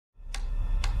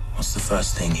What's the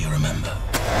first thing you remember?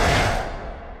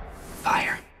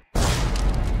 Fire.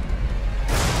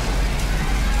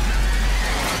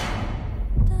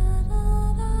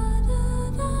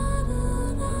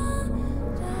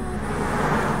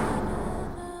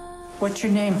 What's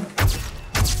your name?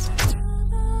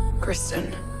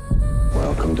 Kristen.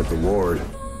 Welcome to the ward,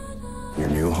 your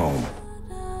new home.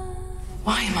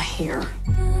 Why am I here?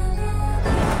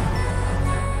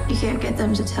 You can't get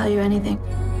them to tell you anything.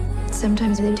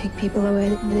 Sometimes they take people away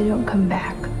and they don't come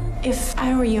back. If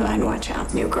I were you, I'd watch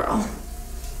out, new girl.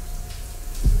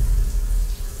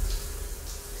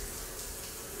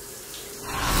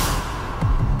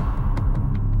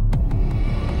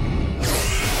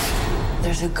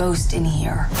 There's a ghost in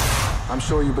here. I'm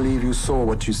sure you believe you saw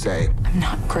what you say. I'm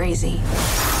not crazy.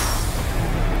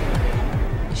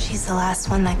 She's the last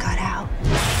one that got out.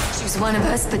 She was one of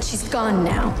us, but she's gone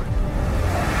now.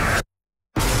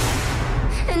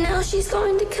 And now she's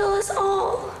going to kill us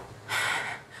all.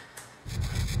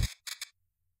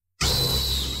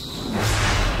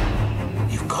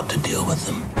 You've got to deal with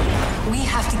them. We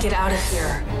have to get out of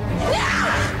here.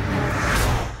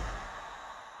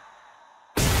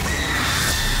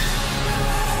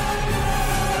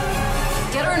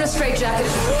 Get her in a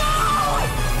straitjacket.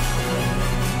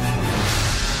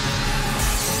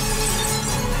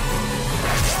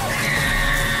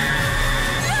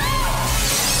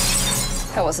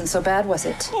 That wasn't so bad, was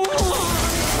it?